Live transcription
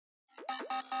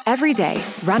Every day,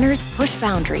 runners push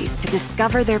boundaries to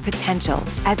discover their potential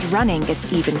as running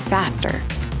gets even faster.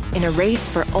 In a race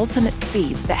for ultimate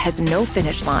speed that has no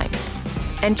finish line.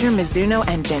 Enter Mizuno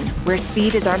Engine, where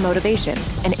speed is our motivation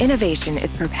and innovation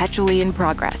is perpetually in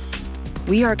progress.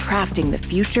 We are crafting the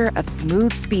future of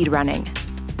smooth speed running.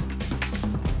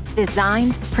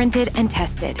 Designed, printed, and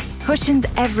tested, cushions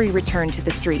every return to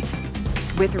the street.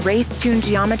 With race-tuned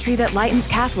geometry that lightens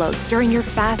calf loads during your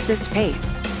fastest pace.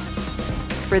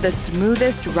 For the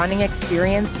smoothest running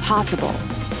experience possible.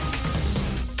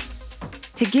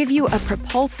 To give you a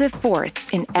propulsive force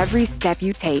in every step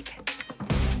you take.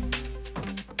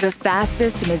 The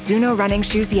fastest Mizuno running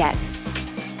shoes yet.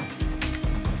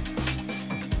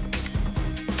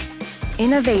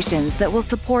 Innovations that will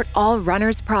support all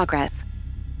runners' progress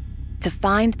to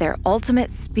find their ultimate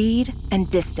speed and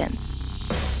distance.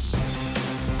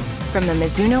 From the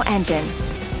Mizuno engine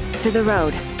to the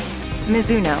road,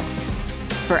 Mizuno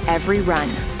for every run.